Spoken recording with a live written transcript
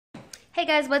Hey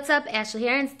guys, what's up? Ashley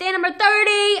here, and it's day number 30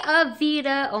 of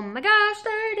VEDA. Oh my gosh,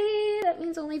 30! That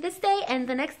means only this day and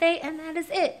the next day, and that is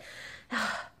it.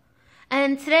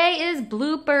 And today is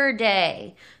blooper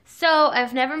day. So,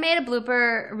 I've never made a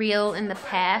blooper reel in the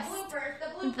past.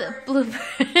 The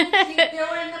bloopers. Keep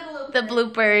doing the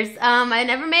bloopers. I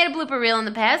never made a blooper reel in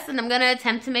the past, and I'm gonna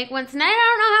attempt to make one tonight. I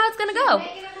don't know how it's gonna go.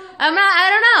 I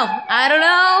don't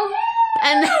know.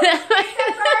 And first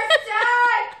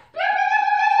time.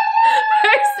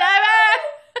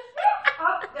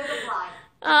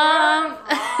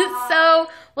 So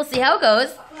we'll see how it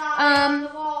goes.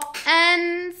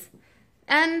 And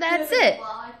that's it.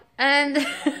 And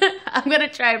I'm gonna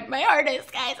try my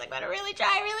hardest, guys. I'm gonna really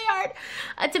try really hard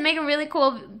to make a really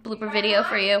cool blooper video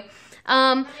for you.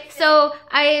 So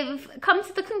I've come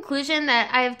to the conclusion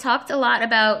that I've talked a lot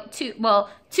about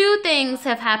two things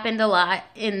have happened a lot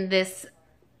in this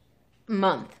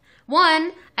month.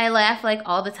 One, I laugh like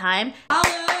all the time.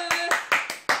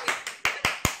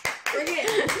 Bring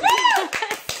it.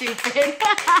 Stupid.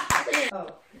 Oh.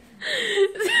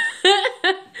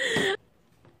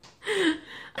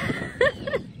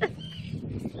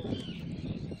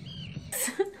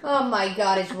 Oh my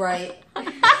God, it's right.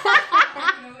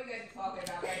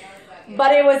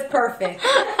 But it was perfect.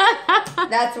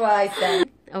 That's what I said.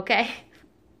 Okay.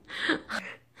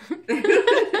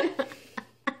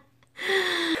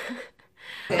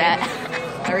 That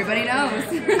everybody knows.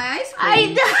 My ice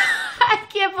cream. I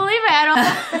can't believe it. I don't.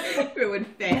 It would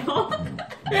fail.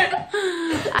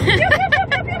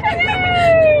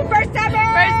 First timer!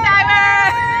 First timer!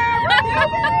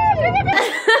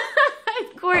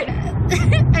 Court.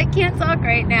 I can't talk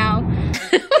right now.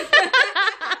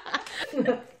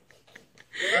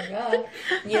 Oh God.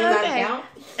 You know how to count?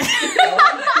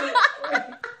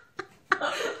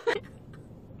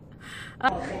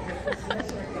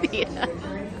 Yeah.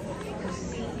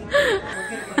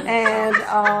 And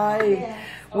I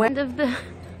went That's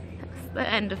the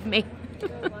end of me.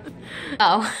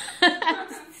 Oh.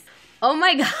 Oh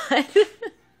my God.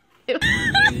 You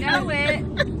know it.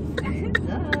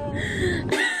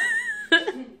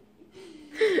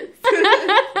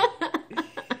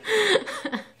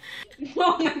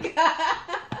 Oh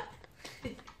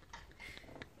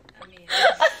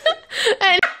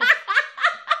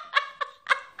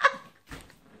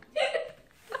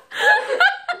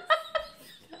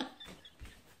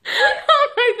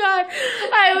my God.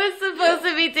 I was supposed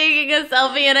to be taking a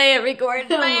selfie and I hit record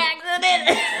by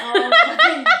accident. Oh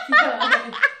my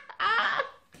God.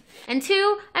 And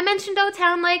two, I mentioned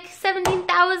O-Town like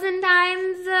 17,000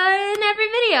 times in every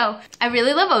video. I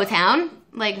really love O-Town.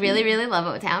 Like really, really love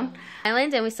O-Town.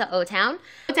 Island, and we saw O-Town.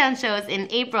 O-Town shows in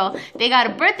April. They got a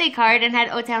birthday card and had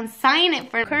O-Town sign it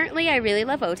for. Currently, I really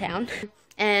love O-Town.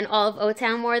 And all of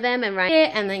O-Town wore them and Ryan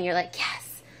it, and then you're like,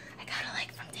 yes, I got a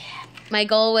like from Dad. My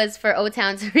goal was for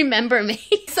O-Town to remember me.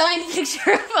 Signed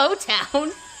picture of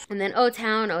O-Town. And then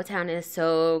O-Town is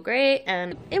so great,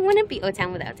 and it wouldn't be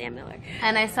O-Town without Dan Miller.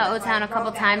 And I saw O-Town a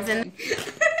couple times, and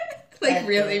Like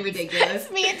really ridiculous.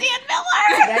 me and Dan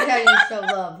Miller. That's how you show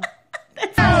love.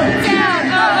 O-Town,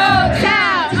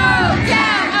 O-Town,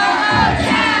 O-Town,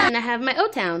 O-Town. And I have my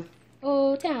O-Town.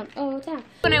 O-Town, O-Town.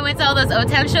 When I went to all those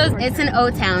O-Town shows, it's an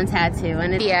O-Town tattoo,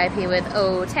 and it's VIP with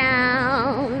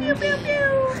O-Town. Pew, pew,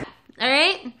 pew. All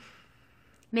right?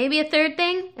 Maybe a third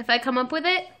thing, if I come up with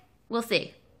it, we'll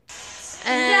see.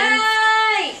 And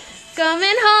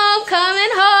coming home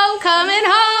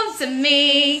to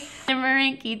me.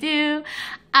 Marinky doo,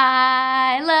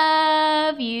 I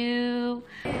love you.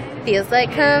 Feels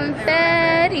like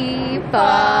confetti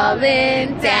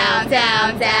falling down,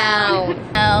 down, down.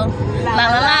 La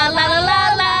la la la la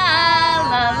la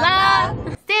la la.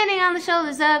 Standing on the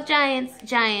shoulders of giants,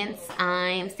 giants.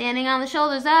 I'm standing on the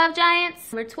shoulders of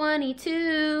giants. Number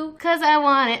 22, 'cause I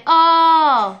want it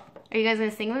all. Are you guys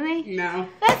gonna sing with me? No.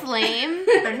 That's lame.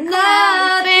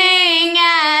 Nothing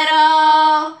at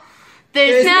all.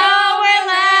 There's nowhere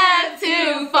left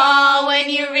to fall when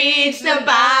you reach the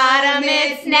bottom.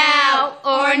 It's now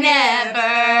or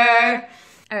never.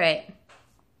 All right.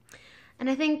 And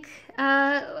I think,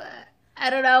 I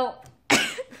don't know.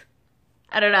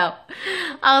 I don't know.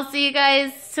 I'll see you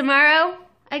guys tomorrow,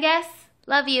 I guess.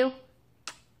 Love you.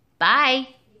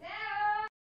 Bye.